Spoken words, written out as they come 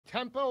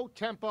Tempo,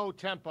 tempo,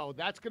 tempo.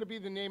 That's going to be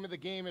the name of the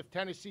game if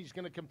Tennessee's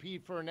going to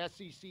compete for an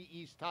SEC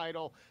East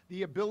title.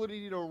 The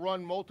ability to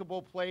run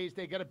multiple plays.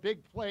 They got a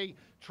big play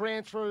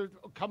transfer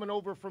coming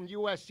over from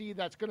USC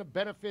that's going to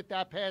benefit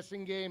that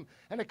passing game.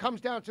 And it comes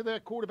down to their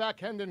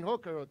quarterback, Hendon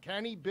Hooker.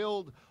 Can he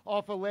build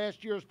off of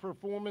last year's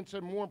performance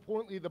and, more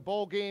importantly, the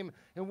bowl game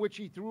in which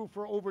he threw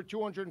for over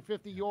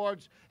 250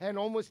 yards and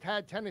almost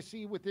had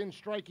Tennessee within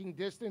striking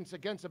distance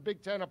against a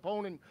Big Ten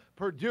opponent,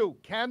 Purdue?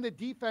 Can the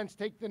defense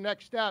take the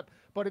next step?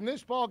 But in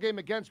this ball game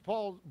against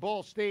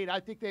Ball State, I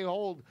think they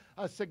hold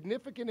a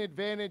significant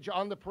advantage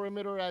on the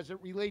perimeter as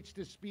it relates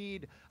to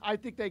speed. I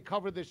think they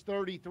cover this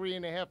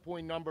 33.5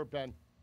 point number, Ben.